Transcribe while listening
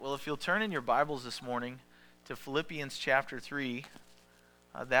if you'll turn in your Bibles this morning to Philippians chapter 3,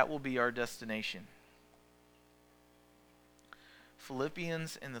 that will be our destination.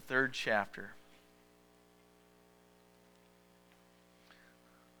 Philippians in the 3rd chapter.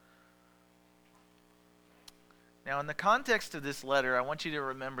 Now, in the context of this letter, I want you to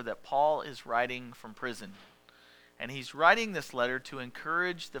remember that Paul is writing from prison. And he's writing this letter to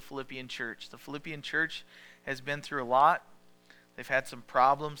encourage the Philippian church. The Philippian church has been through a lot. They've had some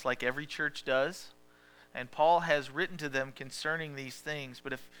problems like every church does. And Paul has written to them concerning these things.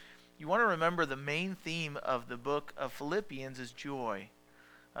 But if you want to remember, the main theme of the book of Philippians is joy.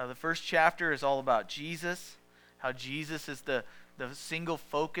 The first chapter is all about Jesus, how Jesus is the single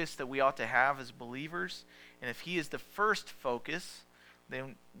focus that we ought to have as believers. And if he is the first focus,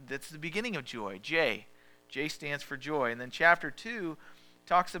 then that's the beginning of joy. J stands for joy. And then chapter 2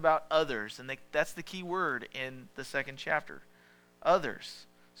 talks about others. And that's the key word in the 2nd chapter. Others.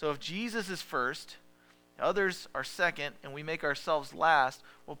 So if Jesus is first, others are second, and we make ourselves last,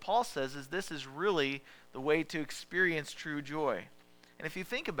 what Paul says is this is really the way to experience true joy. And if you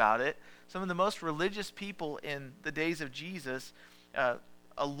think about it, some of the most religious people in the days of Jesus, a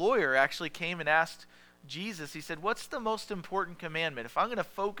lawyer actually came and asked Jesus, he said, what's the most important commandment? If I'm going to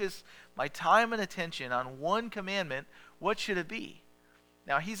focus my time and attention on one commandment, what should it be?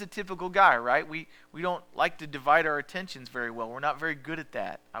 Now, he's a typical guy, right? We don't like to divide our attentions very well. We're not very good at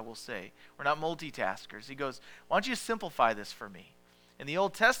that, I will say. We're not multitaskers. He goes, why don't you simplify this for me? In the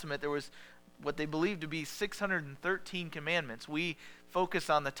Old Testament, there was what they believed to be 613 commandments. We focus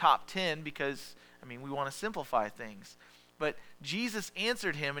on the top 10 because, we want to simplify things. But Jesus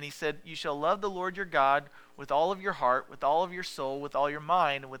answered him and he said, you shall love the Lord your God with all of your heart, with all of your soul, with all your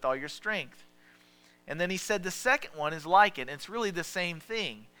mind, and with all your strength. And then he said the second one is like it. And it's really the same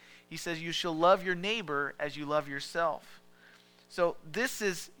thing. He says, you shall love your neighbor as you love yourself. So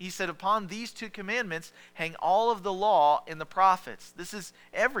he said, upon these 2 commandments hang all of the law and the prophets. This is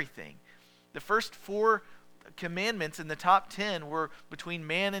everything. The first 4 commandments in the top 10 were between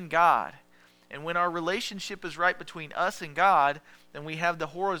man and God. And when our relationship is right between us and God, then we have the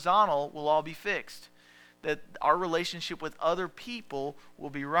horizontal will all be fixed. That our relationship with other people will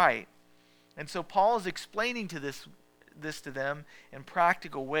be right. And so Paul is explaining this to them in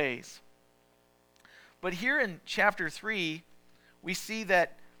practical ways. But here in chapter 3, we see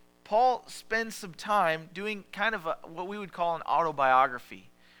that Paul spends some time doing kind of what we would call an autobiography,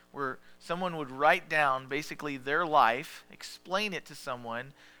 where someone would write down basically their life, explain it to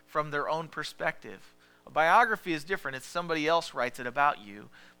someone from their own perspective. A biography is different. It's somebody else writes it about you.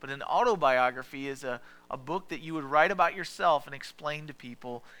 But an autobiography is a book that you would write about yourself and explain to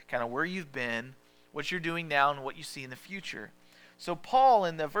people kind of where you've been, what you're doing now, and what you see in the future. So Paul,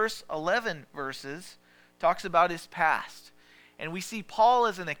 in the verse 11 verses, talks about his past. And we see Paul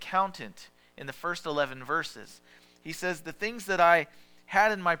as an accountant in the first 11 verses. He says, the things that I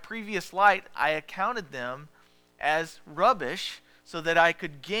had in my previous life, I accounted them as rubbish, so that I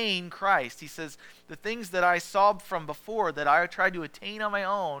could gain Christ. He says, the things that I saw from before that I tried to attain on my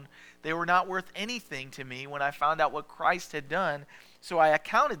own, they were not worth anything to me when I found out what Christ had done. So I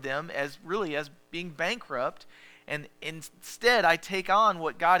accounted them as being bankrupt. And instead, I take on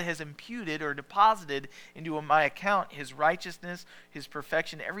what God has imputed or deposited into my account, his righteousness, his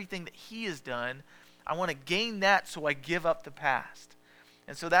perfection, everything that he has done. I want to gain that, so I give up the past.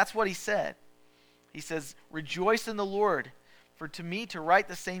 And so that's what he said. He says, rejoice in the Lord. For to me to write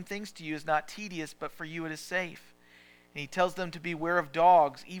the same things to you is not tedious, but for you it is safe. And he tells them to beware of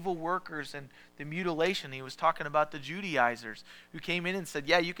dogs, evil workers, and the mutilation. He was talking about the Judaizers who came in and said,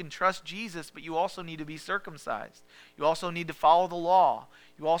 yeah, you can trust Jesus, but you also need to be circumcised. You also need to follow the law.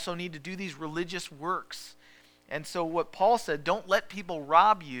 You also need to do these religious works. And so what Paul said, don't let people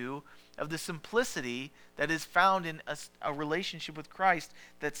rob you of the simplicity that is found in a relationship with Christ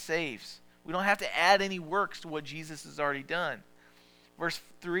that saves. We don't have to add any works to what Jesus has already done. Verse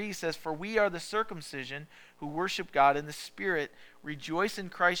 3 says, for we are the circumcision who worship God in the Spirit, rejoice in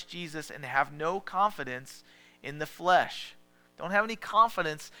Christ Jesus, and have no confidence in the flesh. Don't have any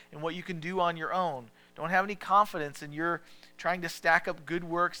confidence in what you can do on your own. Don't have any confidence in your trying to stack up good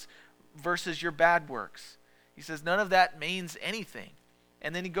works versus your bad works. He says none of that means anything.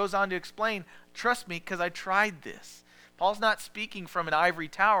 And then he goes on to explain, trust me because I tried this. Paul's not speaking from an ivory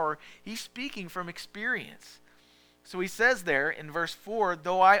tower. He's speaking from experience. So he says there in verse 4,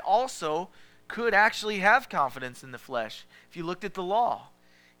 though I also could actually have confidence in the flesh. If you looked at the law,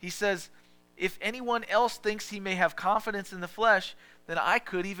 he says, if anyone else thinks he may have confidence in the flesh, then I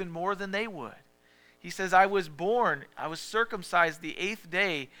could even more than they would. He says, I was circumcised the 8th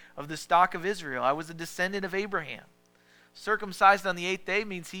day of the stock of Israel. I was a descendant of Abraham. Circumcised on the 8th day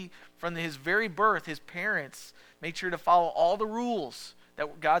means he, from his very birth, his parents made sure to follow all the rules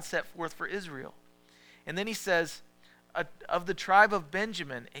that God set forth for Israel. And then he says, of the tribe of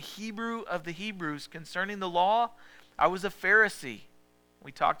Benjamin, a Hebrew of the Hebrews, concerning the law, I was a Pharisee.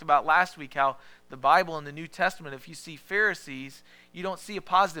 We talked about last week how the Bible in the New Testament, if you see Pharisees, you don't see a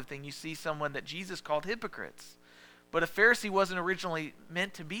positive thing. You see someone that Jesus called hypocrites. But a Pharisee wasn't originally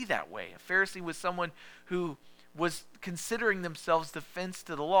meant to be that way. A Pharisee was someone who was considering themselves the fence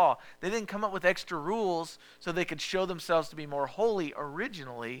to the law. They didn't come up with extra rules so they could show themselves to be more holy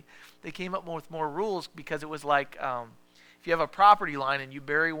originally. They came up with more rules because it was like if you have a property line and you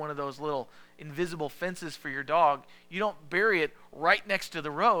bury one of those little invisible fences for your dog, you don't bury it right next to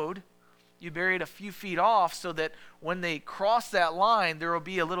the road. You bury it a few feet off so that when they cross that line, there will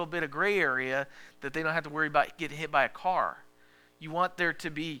be a little bit of gray area that they don't have to worry about getting hit by a car. You want there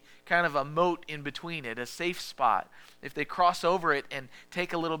to be kind of a moat in between it, a safe spot. If they cross over it and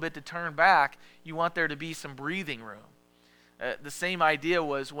take a little bit to turn back, you want there to be some breathing room. The same idea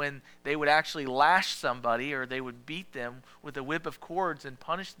was when they would actually lash somebody or they would beat them with a whip of cords and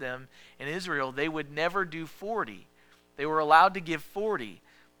punish them in Israel, they would never do 40. They were allowed to give 40,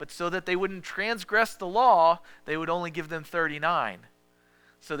 but so that they wouldn't transgress the law, they would only give them 39.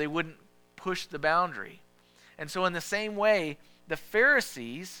 So they wouldn't push the boundary. And so in the same way, the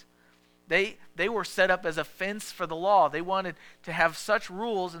Pharisees, they were set up as a fence for the law. They wanted to have such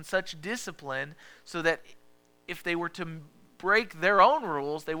rules and such discipline so that if they were to break their own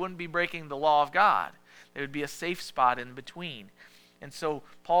rules, they wouldn't be breaking the law of God. There would be a safe spot in between. And so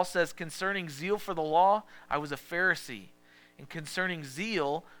Paul says, concerning zeal for the law, I was a Pharisee. And concerning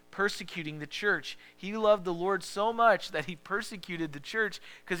zeal, persecuting the church. He loved the Lord so much that he persecuted the church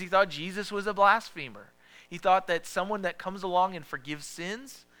because he thought Jesus was a blasphemer. He thought that someone that comes along and forgives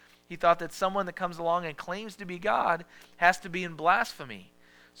sins, he thought that someone that comes along and claims to be God has to be in blasphemy.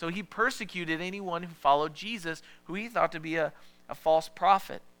 So he persecuted anyone who followed Jesus, who he thought to be a false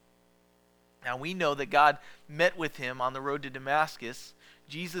prophet. Now we know that God met with him on the road to Damascus.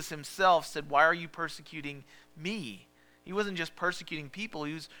 Jesus himself said, "Why are you persecuting me?" He wasn't just persecuting people,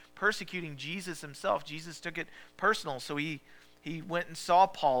 he was persecuting Jesus himself. Jesus took it personal, so he went and saw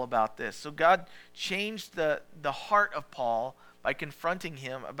Paul about this. So God changed the heart of Paul by confronting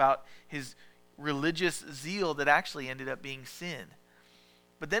him about his religious zeal that actually ended up being sin.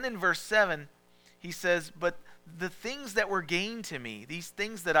 But then in verse 7, he says, but the things that were gained to me, these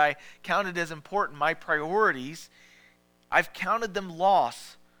things that I counted as important, my priorities, I've counted them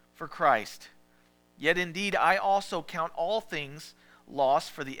loss for Christ. Yet indeed I also count all things loss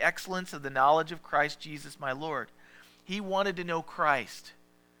for the excellence of the knowledge of Christ Jesus my Lord. He wanted to know Christ.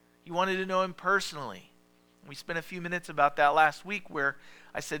 He wanted to know him personally. We spent a few minutes about that last week where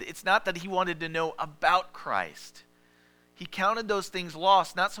I said it's not that he wanted to know about Christ. He counted those things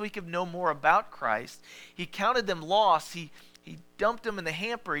lost, not so he could know more about Christ. He counted them lost. He dumped them in the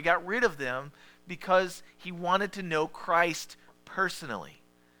hamper. He got rid of them because he wanted to know Christ personally.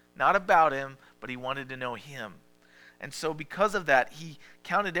 Not about him, but he wanted to know him. And so because of that, he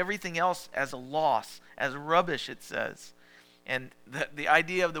counted everything else as a loss, as rubbish, it says. And the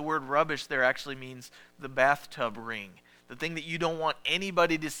idea of the word rubbish there actually means the bathtub ring. The thing that you don't want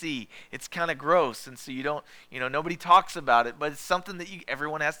anybody to see. It's kind of gross, and so you don't, nobody talks about it, but it's something that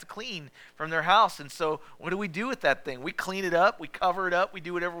everyone has to clean from their house. And so what do we do with that thing? We clean it up, we cover it up, we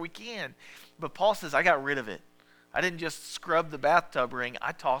do whatever we can. But Paul says, I got rid of it. I didn't just scrub the bathtub ring,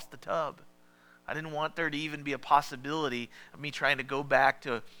 I tossed the tub. I didn't want there to even be a possibility of me trying to go back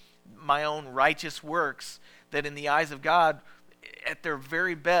to my own righteous works that in the eyes of God, at their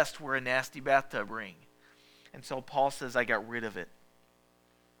very best, were a nasty bathtub ring. And so Paul says, I got rid of it.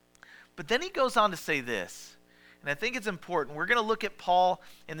 But then he goes on to say this, and I think it's important. We're going to look at Paul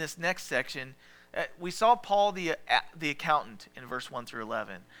in this next section. We saw Paul the accountant in verse 1 through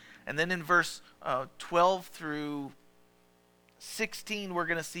 11. And then in verse 12 through 16, we're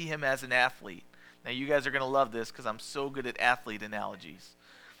going to see him as an athlete. Now you guys are going to love this because I'm so good at athlete analogies.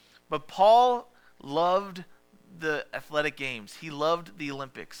 But Paul loved the athletic games. He loved the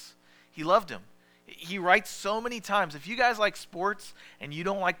Olympics. He loved them. He writes so many times. If you guys like sports and you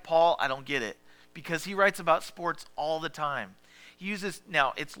don't like Paul, I don't get it. Because he writes about sports all the time. He uses,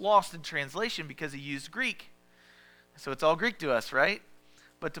 now it's lost in translation because he used Greek. So it's all Greek to us, right?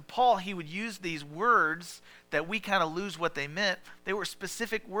 But to Paul, he would use these words that we kind of lose what they meant. They were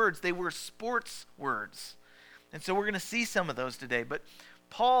specific words. They were sports words. And so we're going to see some of those today. But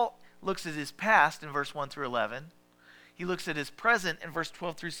Paul looks at his past in verse 1 through 11. He looks at his present in verse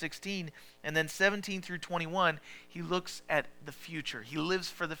 12 through 16. And then 17 through 21, he looks at the future. He lives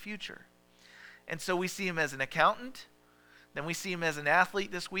for the future. And so we see him as an accountant. Then we see him as an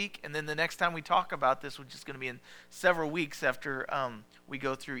athlete this week, and then the next time we talk about this, which is going to be in several weeks after we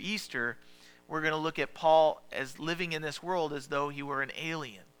go through Easter, we're going to look at Paul as living in this world as though he were an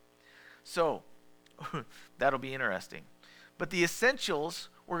alien. So, that'll be interesting. But the essentials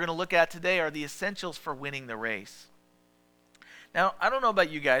we're going to look at today are the essentials for winning the race. Now, I don't know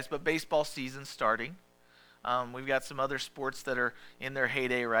about you guys, but baseball season's starting. We've got some other sports that are in their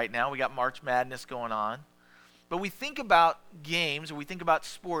heyday right now. We got March Madness going on. But we think about games, or we think about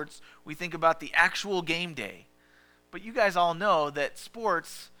sports, we think about the actual game day. But you guys all know that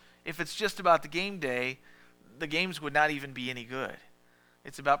sports, if it's just about the game day, the games would not even be any good.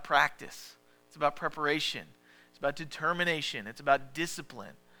 It's about practice. It's about preparation. It's about determination. It's about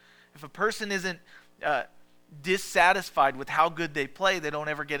discipline. If a person isn't dissatisfied with how good they play, they don't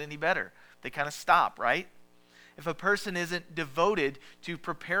ever get any better. They kind of stop, right? If a person isn't devoted to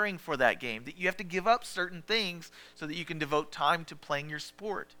preparing for that game, that you have to give up certain things so that you can devote time to playing your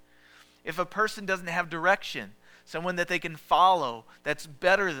sport. If a person doesn't have direction, someone that they can follow that's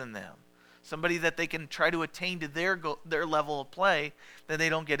better than them, somebody that they can try to attain to their level of play, then they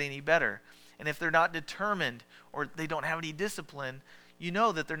don't get any better. And if they're not determined or they don't have any discipline, you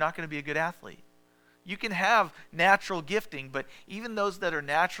know that they're not going to be a good athlete. You can have natural gifting, but even those that are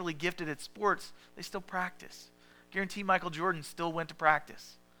naturally gifted at sports, they still practice. Guarantee Michael Jordan still went to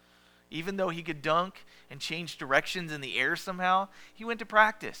practice. Even though he could dunk and change directions in the air somehow, he went to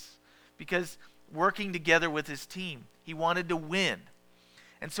practice because working together with his team, he wanted to win.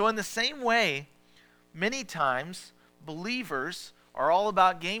 And so in the same way, many times believers are all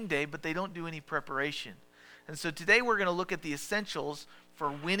about game day, but they don't do any preparation. And so today we're going to look at the essentials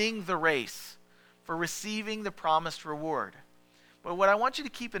for winning the race, for receiving the promised reward. But what I want you to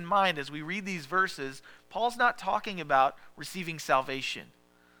keep in mind as we read these verses, Paul's not talking about receiving salvation.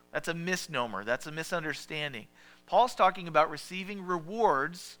 That's a misnomer. That's a misunderstanding. Paul's talking about receiving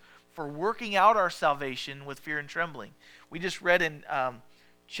rewards for working out our salvation with fear and trembling. We just read in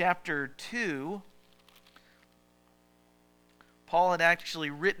chapter 2, Paul had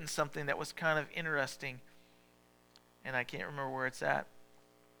actually written something that was kind of interesting, and I can't remember where it's at.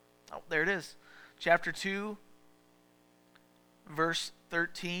 Oh, there it is. Chapter 2, verse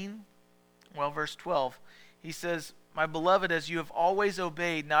 12, he says, "My beloved, as you have always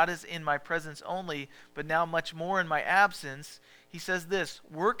obeyed, not as in my presence only, but now much more in my absence," he says this,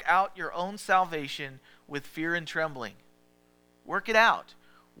 "work out your own salvation with fear and trembling." Work it out.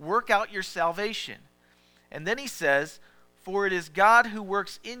 Work out your salvation. And then he says, "For it is God who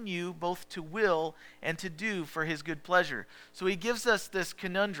works in you both to will and to do for his good pleasure." So he gives us this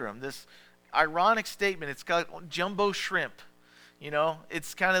conundrum, this ironic statement. It's got jumbo shrimp.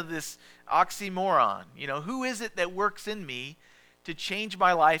 It's kind of this oxymoron. Who is it that works in me to change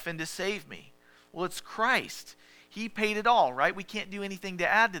my life and to save me? Well, it's Christ. He paid it all, right? We can't do anything to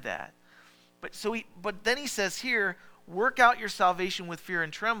add to that. But then he says here, work out your salvation with fear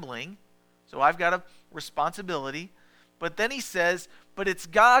and trembling. So I've got a responsibility. But then he says, but it's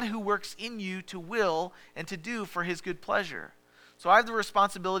God who works in you to will and to do for his good pleasure. So I have the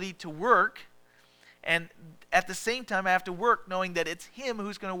responsibility to work, and at the same time I have to work knowing that it's him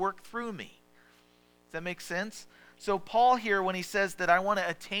who's going to work through me. Does that make sense? So Paul here, when he says that I want to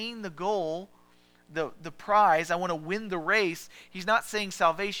attain the goal, the prize, I want to win the race, he's not saying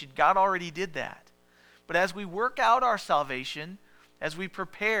salvation. God already did that. But as we work out our salvation, as we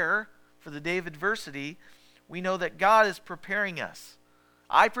prepare for the day of adversity, we know that God is preparing us.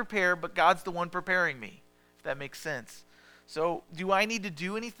 I prepare, but God's the one preparing me, if that makes sense. So do I need to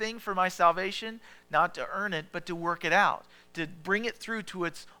do anything for my salvation? Not to earn it, but to work it out, to bring it through to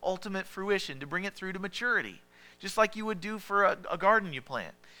its ultimate fruition, to bring it through to maturity. Just like you would do for a garden you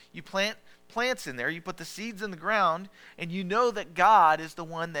plant. You plant plants in there, you put the seeds in the ground, and you know that God is the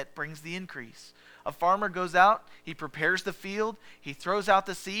one that brings the increase. A farmer goes out, he prepares the field, he throws out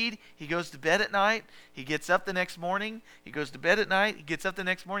the seed, he goes to bed at night, he gets up the next morning, he goes to bed at night, he gets up the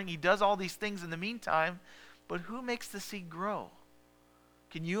next morning, he does all these things in the meantime, but who makes the seed grow?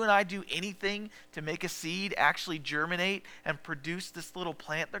 Can you and I do anything to make a seed actually germinate and produce this little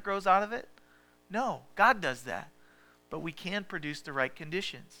plant that grows out of it? No, God does that. But we can produce the right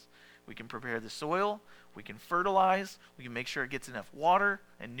conditions. We can prepare the soil, we can fertilize, we can make sure it gets enough water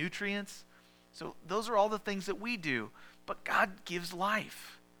and nutrients. So those are all the things that we do. But God gives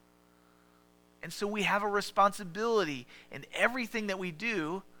life. And so we have a responsibility in everything that we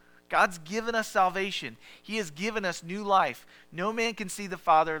do. God's given us salvation. He has given us new life. No man can see the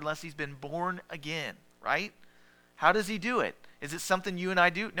Father unless he's been born again, right? How does he do it? Is it something you and I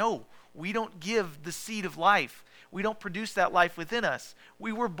do? No, we don't give the seed of life. We don't produce that life within us.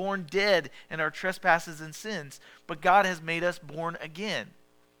 We were born dead in our trespasses and sins, but God has made us born again.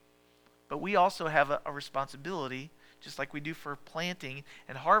 But we also have a responsibility, just like we do for planting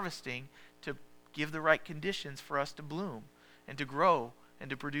and harvesting, to give the right conditions for us to bloom and to grow and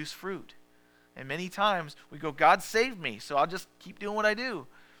to produce fruit. And many times we go, God saved me, so I'll just keep doing what I do.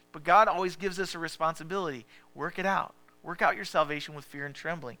 But God always gives us a responsibility. Work it out. Work out your salvation with fear and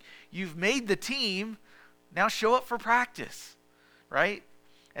trembling. You've made the team, now show up for practice, right?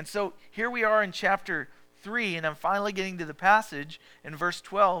 And so here we are in chapter 3, and I'm finally getting to the passage. In verse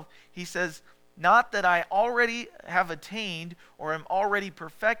 12, he says, not that I already have attained or am already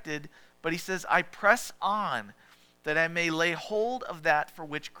perfected, but he says, I press on that I may lay hold of that for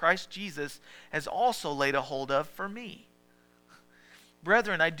which Christ Jesus has also laid a hold of for me.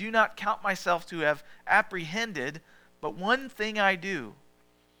 Brethren, I do not count myself to have apprehended, but one thing I do,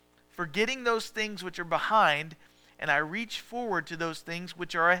 forgetting those things which are behind, and I reach forward to those things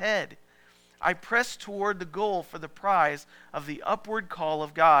which are ahead. I press toward the goal for the prize of the upward call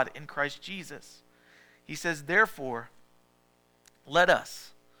of God in Christ Jesus. He says, therefore, let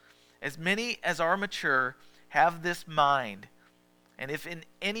us, as many as are mature, have this mind. And if in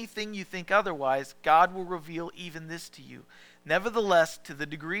anything you think otherwise, God will reveal even this to you. Nevertheless, to the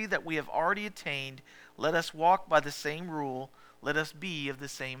degree that we have already attained, let us walk by the same rule. Let us be of the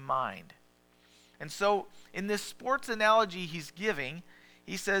same mind. And so, in this sports analogy he's giving,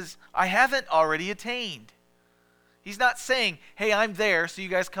 he says, I haven't already attained. He's not saying, hey, I'm there, so you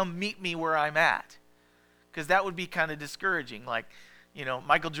guys come meet me where I'm at. Because that would be kind of discouraging. Like,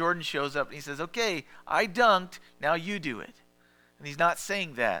 Michael Jordan shows up and he says, okay, I dunked, now you do it. And he's not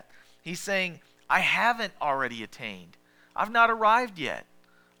saying that. He's saying, I haven't already attained. I've not arrived yet.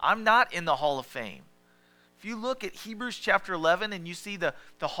 I'm not in the Hall of Fame. If you look at Hebrews chapter 11 and you see the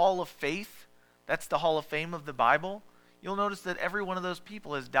Hall of Faith, that's the Hall of Fame of the Bible, you'll notice that every one of those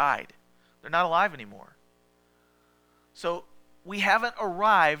people has died. They're not alive anymore. So we haven't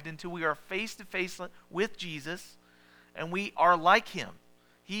arrived until we are face to face with Jesus and we are like him.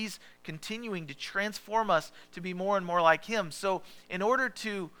 He's continuing to transform us to be more and more like him. So in order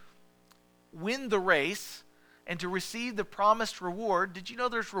to win the race and to receive the promised reward, did you know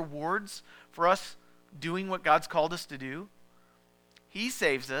there's rewards for us doing what God's called us to do? He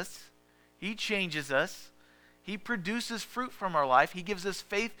saves us. He changes us. He produces fruit from our life. He gives us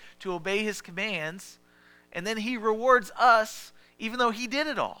faith to obey his commands. And then he rewards us even though he did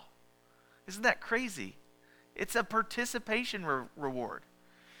it all. Isn't that crazy? It's a participation reward.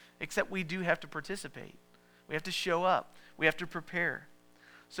 Except we do have to participate. We have to show up. We have to prepare.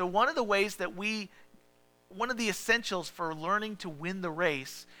 So one of the essentials for learning to win the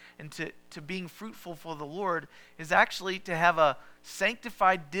race and to being fruitful for the Lord is actually to have a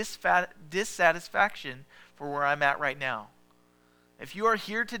sanctified dissatisfaction for where I'm at right now. If you are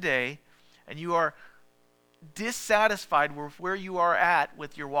here today and you are dissatisfied with where you are at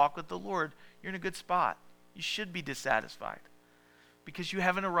with your walk with the Lord, you're in a good spot. You should be dissatisfied because you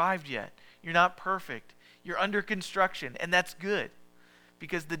haven't arrived yet. You're not perfect. You're under construction, and that's good.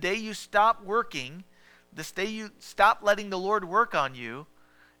 Because the day you stop working, the day you stop letting the Lord work on you,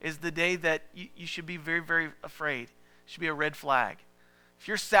 is the day that you should be very, very afraid. It should be a red flag. If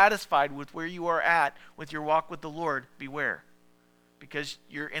you're satisfied with where you are at with your walk with the Lord, beware. Because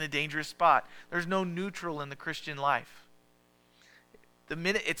you're in a dangerous spot. There's no neutral in the Christian life. The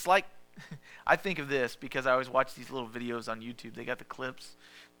minute, it's like, I think of this because I always watch these little videos on YouTube. They got the clips.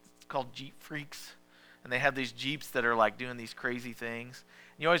 It's called Jeep Freaks. And they have these Jeeps that are like doing these crazy things.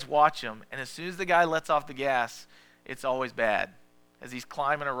 And you always watch them. And as soon as the guy lets off the gas, it's always bad. As he's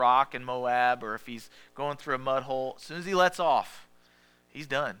climbing a rock in Moab, or if he's going through a mud hole, as soon as he lets off, he's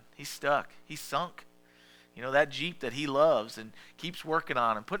done. He's stuck. He's sunk. That Jeep that he loves and keeps working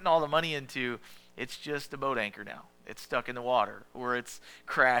on and putting all the money into, it's just a boat anchor now. It's stuck in the water, or it's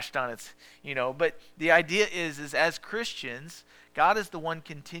crashed on its, But the idea is as Christians, God is the one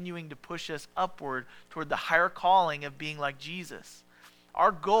continuing to push us upward toward the higher calling of being like Jesus.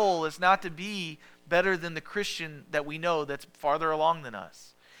 Our goal is not to be better than the Christian that we know that's farther along than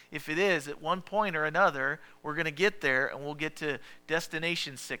us. If it is, at one point or another, we're going to get there and we'll get to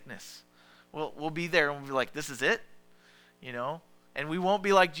destination sickness. We'll be there and we'll be like, this is it, And we won't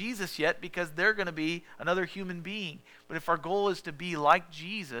be like Jesus yet because they're going to be another human being. But if our goal is to be like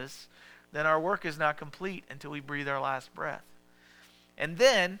Jesus, then our work is not complete until we breathe our last breath. And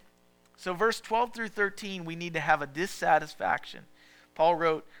then, so verse 12 through 13, we need to have a dissatisfaction. Paul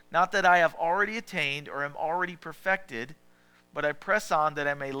wrote, not that I have already attained or am already perfected, but I press on that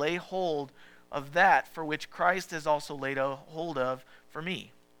I may lay hold of that for which Christ has also laid a hold of for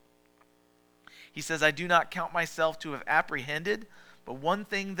me. He says, I do not count myself to have apprehended, but one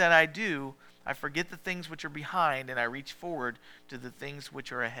thing that I do, I forget the things which are behind, and I reach forward to the things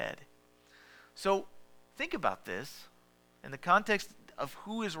which are ahead. So think about this in the context of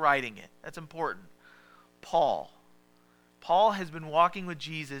who is writing it. That's important. Paul. Paul has been walking with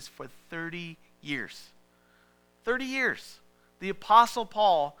Jesus for 30 years. 30 years. The Apostle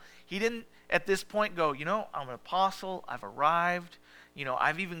Paul, he didn't at this point go, I'm an apostle, I've arrived,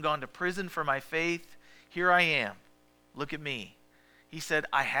 I've even gone to prison for my faith. Here I am. Look at me. He said,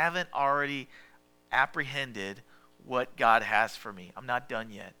 I haven't already apprehended what God has for me. I'm not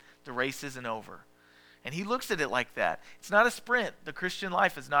done yet. The race isn't over. And he looks at it like that. It's not a sprint. The Christian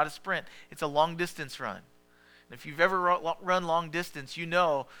life is not a sprint. It's a long distance run. And if you've ever run long distance, you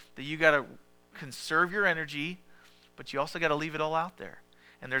know that you got to conserve your energy, but you also got to leave it all out there.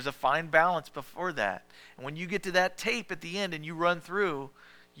 And there's a fine balance before that. And when you get to that tape at the end and you run through,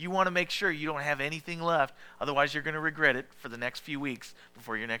 you want to make sure you don't have anything left. Otherwise, you're going to regret it for the next few weeks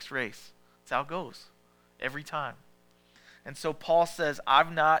before your next race. That's how it goes every time. And so Paul says,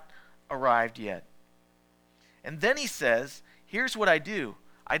 I've not arrived yet. And then he says, here's what I do.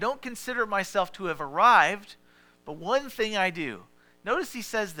 I don't consider myself to have arrived, but one thing I do. Notice he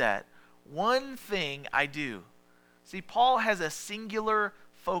says that. One thing I do. See, Paul has a singular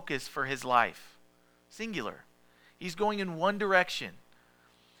focus for his life. Singular. He's going in one direction.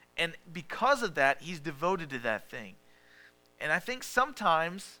 And because of that, he's devoted to that thing. And I think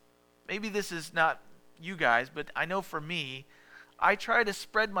sometimes, maybe this is not you guys, but I know for me, I try to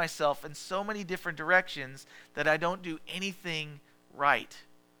spread myself in so many different directions that I don't do anything right.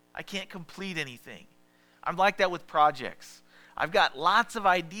 I can't complete anything. I'm like that with projects. I've got lots of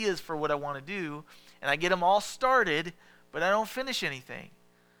ideas for what I want to do, and I get them all started, but I don't finish anything.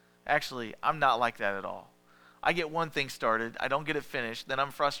 Actually, I'm not like that at all. I get one thing started, I don't get it finished, then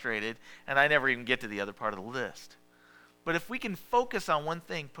I'm frustrated, and I never even get to the other part of the list. But if we can focus on one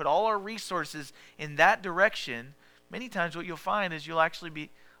thing, put all our resources in that direction, many times what you'll find is you'll actually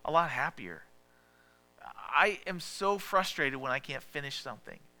be a lot happier. I am so frustrated when I can't finish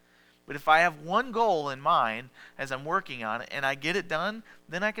something. But if I have one goal in mind as I'm working on it and I get it done,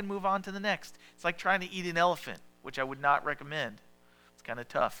 then I can move on to the next. It's like trying to eat an elephant, which I would not recommend. It's kind of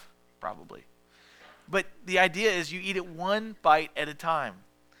tough, probably. But the idea is you eat it one bite at a time.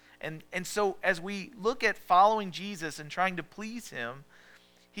 And so as we look at following Jesus and trying to please him,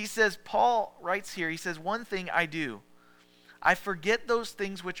 he says, Paul writes here, he says, one thing I do. I forget those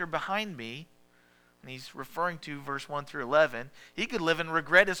things which are behind me. And he's referring to verse 1 through 11. He could live in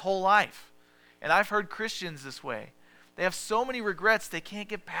regret his whole life. And I've heard Christians this way. They have so many regrets they can't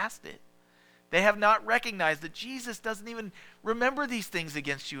get past it. They have not recognized that Jesus doesn't even remember these things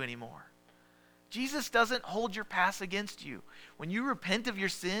against you anymore. Jesus doesn't hold your past against you. When you repent of your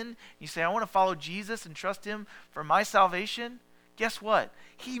sin, you say, I want to follow Jesus and trust him for my salvation, guess what?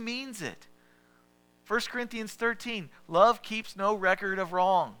 He means it. 1 Corinthians 13, love keeps no record of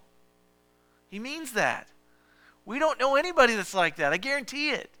wrong. He means that. We don't know anybody that's like that. I guarantee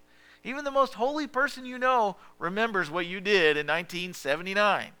it. Even the most holy person you know remembers what you did in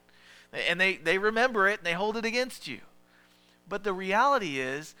 1979. And they remember it and they hold it against you. But the reality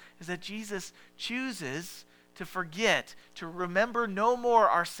is that Jesus chooses to forget, to remember no more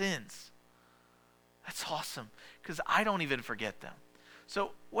our sins. That's awesome, because I don't even forget them.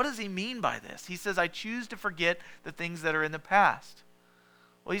 So what does he mean by this? He says, I choose to forget the things that are in the past.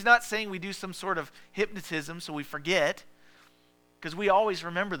 Well, he's not saying we do some sort of hypnotism so we forget, because we always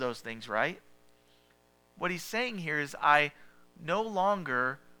remember those things, right? What he's saying here is I no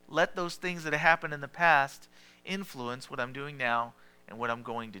longer let those things that have happened in the past influence what I'm doing now and what I'm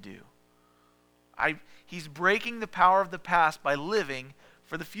going to do. He's breaking the power of the past by living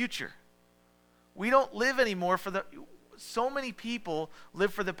for the future. We don't live anymore for the... So many people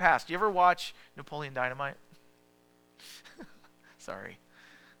live for the past. You ever watch Napoleon Dynamite? Sorry.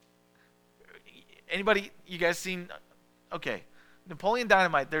 Anybody, you guys seen... Okay. Napoleon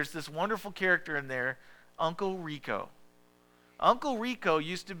Dynamite, there's this wonderful character in there, Uncle Rico. Uncle Rico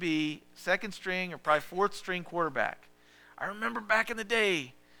used to be second string or probably fourth string quarterback. I remember back in the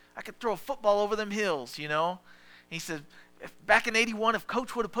day, I could throw a football over them hills, you know. He said, back in 81, if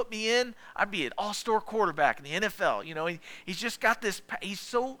coach would have put me in, I'd be an all-star quarterback in the NFL. You know, he's just got this, he's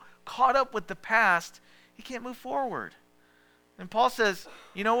so caught up with the past, he can't move forward. And Paul says,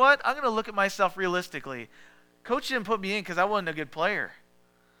 you know what? I'm going to look at myself realistically. Coach didn't put me in because I wasn't a good player.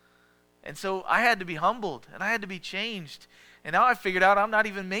 And so I had to be humbled, and I had to be changed. And now I figured out I'm not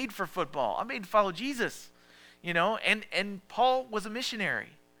even made for football. I'm made to follow Jesus, you know. And Paul was a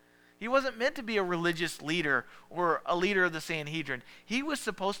missionary. He wasn't meant to be a religious leader or a leader of the Sanhedrin. He was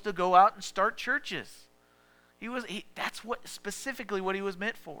supposed to go out and start churches. That's specifically what he was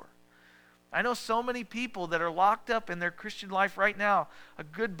meant for. I know so many people that are locked up in their Christian life right now. A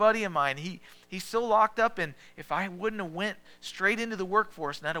good buddy of mine, he's so locked up in, if I wouldn't have went straight into the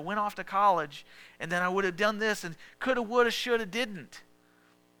workforce and I'd have went off to college and then I would have done this and coulda, woulda, shoulda, didn't,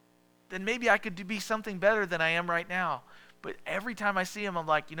 then maybe I could be something better than I am right now. But every time I see him, I'm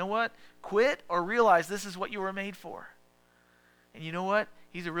like, you know what? Quit or realize this is what you were made for. And you know what?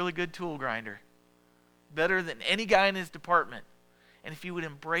 He's a really good tool grinder. Better than any guy in his department. And if you would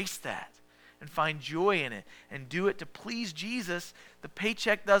embrace that and find joy in it and do it to please Jesus, the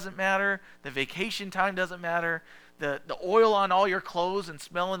paycheck doesn't matter, the vacation time doesn't matter, the oil on all your clothes and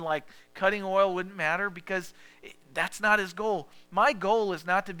smelling like cutting oil wouldn't matter, because that's not his goal. My goal is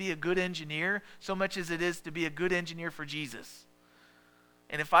not to be a good engineer so much as it is to be a good engineer for Jesus.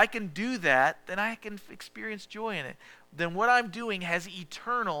 And if I can do that, then I can experience joy in it. Then what I'm doing has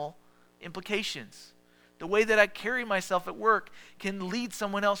eternal implications. The way that I carry myself at work can lead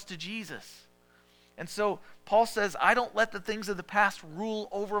someone else to Jesus. And so Paul says, I don't let the things of the past rule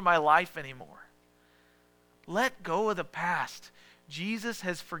over my life anymore. Let go of the past. Jesus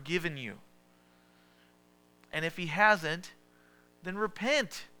has forgiven you. And if he hasn't, then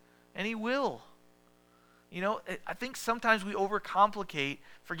repent, and he will. You know, I think sometimes we overcomplicate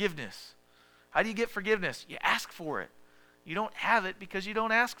forgiveness. How do you get forgiveness? You ask for it. You don't have it because you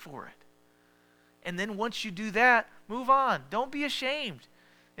don't ask for it. And then once you do that, move on. Don't be ashamed.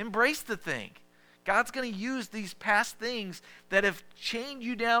 Embrace the thing. God's going to use these past things that have chained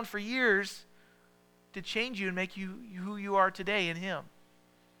you down for years to change you and make you who you are today in him.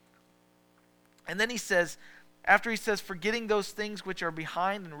 And then he says, after he says, forgetting those things which are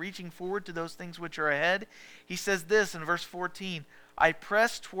behind and reaching forward to those things which are ahead, he says this in verse 14, I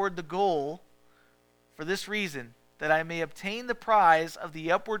press toward the goal for this reason, that I may obtain the prize of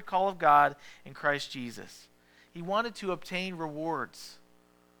the upward call of God in Christ Jesus. He wanted to obtain rewards.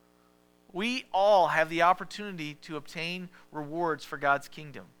 We all have the opportunity to obtain rewards for God's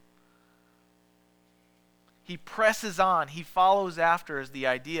kingdom. He presses on. He follows after is the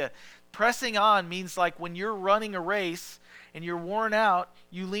idea. Pressing on means like when you're running a race and you're worn out,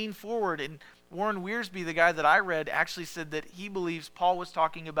 you lean forward. And Warren Wiersbe, the guy that I read, actually said that he believes Paul was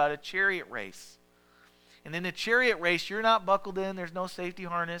talking about a chariot race. And in a chariot race, you're not buckled in. There's no safety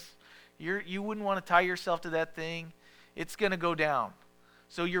harness. You wouldn't want to tie yourself to that thing. It's going to go down.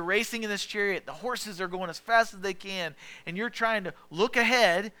 So you're racing in this chariot. The horses are going as fast as they can. And you're trying to look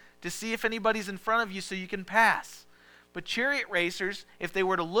ahead to see if anybody's in front of you so you can pass. But chariot racers, if they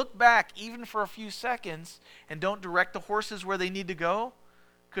were to look back even for a few seconds and don't direct the horses where they need to go,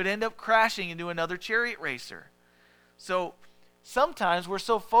 could end up crashing into another chariot racer. So sometimes we're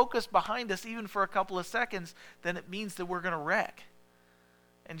so focused behind us even for a couple of seconds, then it means that we're going to wreck.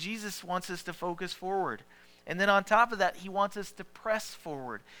 And Jesus wants us to focus forward. And then on top of that, he wants us to press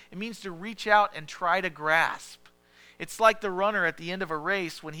forward. It means to reach out and try to grasp. It's like the runner at the end of a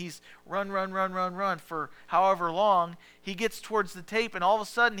race when he's run for however long. He gets towards the tape and all of a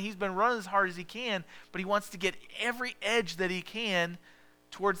sudden he's been running as hard as he can, but he wants to get every edge that he can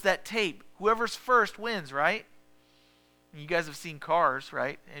towards that tape. Whoever's first wins, right? You guys have seen Cars,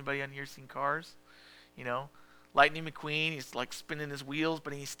 right? Anybody on here seen Cars? You know, Lightning McQueen, he's like spinning his wheels,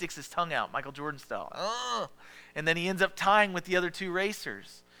 but he sticks his tongue out, Michael Jordan style. And then he ends up tying with the other two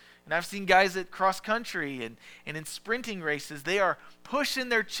racers. And I've seen guys at cross country and in sprinting races, they are pushing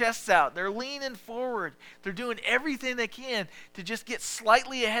their chests out. They're leaning forward. They're doing everything they can to just get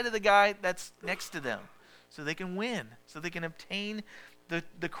slightly ahead of the guy that's next to them so they can win, so they can obtain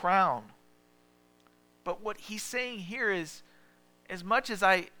the crown. But what he's saying here is, as much as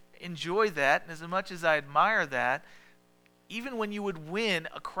I enjoy that and as much as I admire that, even when you would win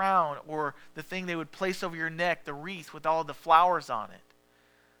a crown or the thing they would place over your neck, the wreath with all the flowers on it,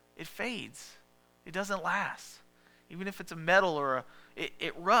 it fades. It doesn't last. Even if it's a medal or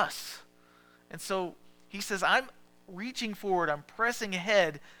it rusts. And so he says, I'm reaching forward. I'm pressing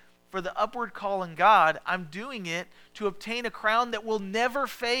ahead for the upward call in God. I'm doing it to obtain a crown that will never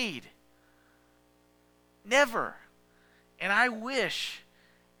fade. Never. And I wish,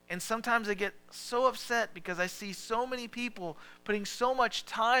 and sometimes I get so upset because I see so many people putting so much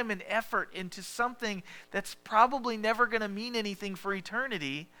time and effort into something that's probably never going to mean anything for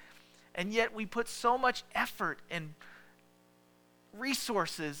eternity. And yet we put so much effort and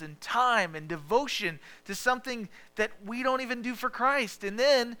resources and time and devotion to something that we don't even do for Christ. And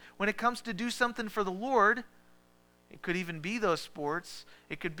then when it comes to do something for the Lord, it could even be those sports.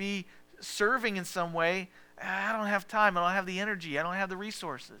 It could be serving in some way. I don't have time. I don't have the energy. I don't have the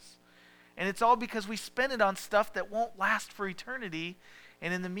resources. And it's all because we spend it on stuff that won't last for eternity.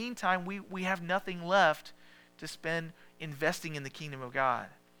 And in the meantime, we have nothing left to spend investing in the kingdom of God.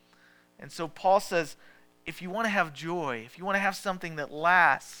 And so Paul says, if you want to have joy, if you want to have something that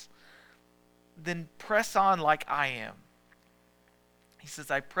lasts, then press on like I am. He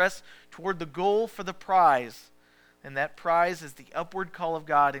says, I press toward the goal for the prize. And that prize is the upward call of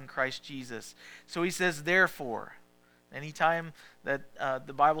God in Christ Jesus. So he says, therefore. Anytime that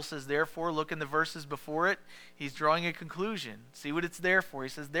the Bible says therefore, look in the verses before it. He's drawing a conclusion. See what it's there for. He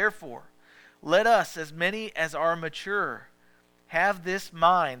says, therefore, let us, as many as are mature, have this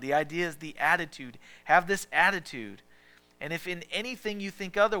mind. The idea is the attitude. Have this attitude. And if in anything you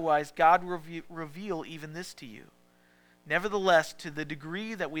think otherwise, God will reveal even this to you. Nevertheless, to the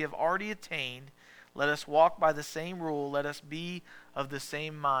degree that we have already attained, let us walk by the same rule. Let us be of the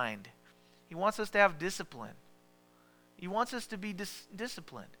same mind. He wants us to have discipline. He wants us to be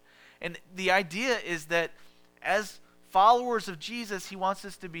disciplined. And the idea is that as followers of Jesus, he wants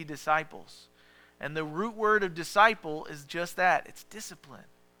us to be disciples. And the root word of disciple is just that. It's discipline.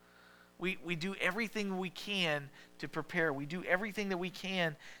 We do everything we can to prepare. We do everything that we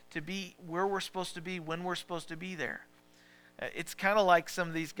can to be where we're supposed to be when we're supposed to be there. It's kind of like some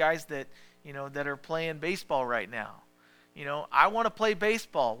of these guys that, that are playing baseball right now. I want to play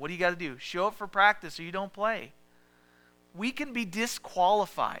baseball. What do you got to do? Show up for practice or you don't play. We can be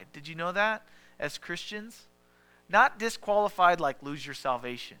disqualified. Did you know that? As Christians? Not disqualified like lose your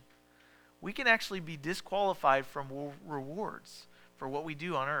salvation. We can actually be disqualified from rewards for what we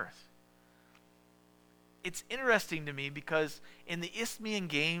do on earth. It's interesting to me because in the Isthmian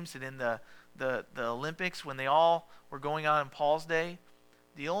Games and in the Olympics, when they all were going on in Paul's day,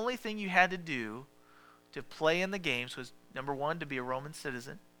 the only thing you had to do to play in the games was, number one, to be a Roman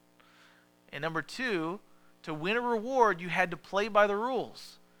citizen. And number two, to win a reward, you had to play by the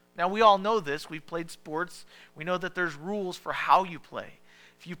rules. Now, we all know this. We've played sports. We know that there's rules for how you play.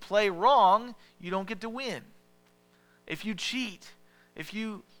 If you play wrong, you don't get to win. If you cheat, if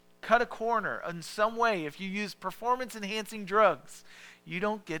you cut a corner in some way, if you use performance-enhancing drugs, you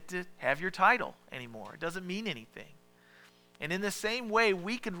don't get to have your title anymore. It doesn't mean anything. And in the same way,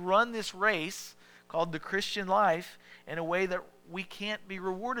 we could run this race called the Christian life in a way that we can't be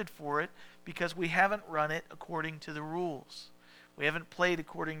rewarded for it because we haven't run it according to the rules. We haven't played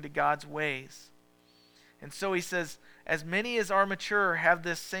according to God's ways. And so he says, as many as are mature have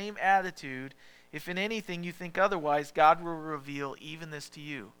this same attitude. If in anything you think otherwise, God will reveal even this to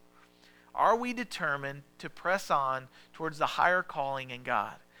you. Are we determined to press on towards the higher calling in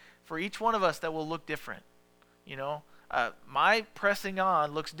God? For each one of us, that will look different. My pressing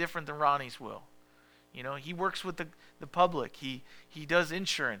on looks different than Ronnie's will. He works with the public. He does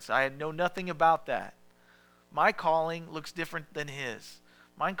insurance. I know nothing about that. My calling looks different than his.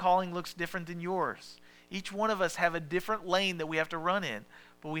 My calling looks different than yours. Each one of us have a different lane that we have to run in,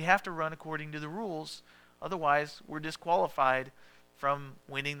 but we have to run according to the rules. Otherwise, we're disqualified from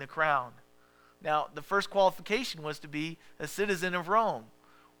winning the crown. Now, the first qualification was to be a citizen of Rome.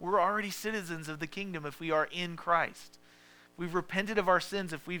 We're already citizens of the kingdom if we are in Christ. If we've repented of our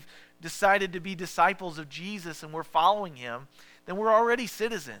sins, if we've decided to be disciples of Jesus and we're following him, then we're already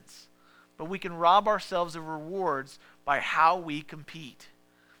citizens. But we can rob ourselves of rewards by how we compete.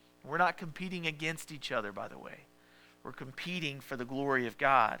 We're not competing against each other, by the way. We're competing for the glory of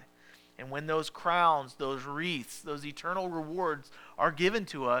God. And when those crowns, those wreaths, those eternal rewards are given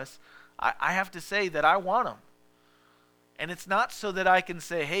to us, I have to say that I want them. And it's not so that I can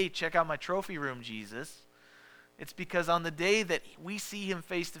say, hey, check out my trophy room, Jesus. It's because on the day that we see him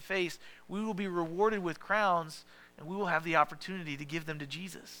face to face, we will be rewarded with crowns and we will have the opportunity to give them to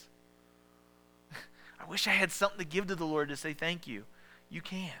Jesus. I wish I had something to give to the Lord to say thank you. You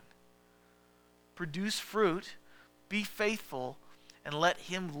can. Produce fruit, be faithful, and let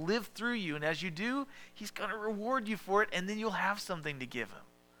him live through you. And as you do, he's going to reward you for it, and then you'll have something to give him.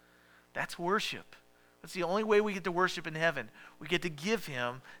 That's worship. That's the only way we get to worship in heaven. We get to give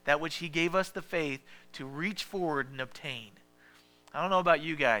him that which he gave us the faith to reach forward and obtain. I don't know about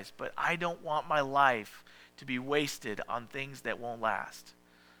you guys, but I don't want my life to be wasted on things that won't last.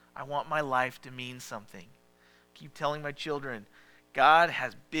 I want my life to mean something. Keep telling my children, God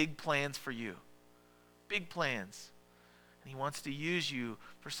has big plans for you. Big plans. And he wants to use you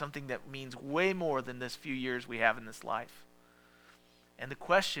for something that means way more than this few years we have in this life. And the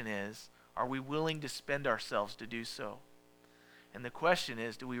question is, are we willing to spend ourselves to do so? And the question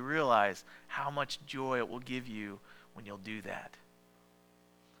is, do we realize how much joy it will give you when you'll do that?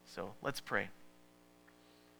 So let's pray.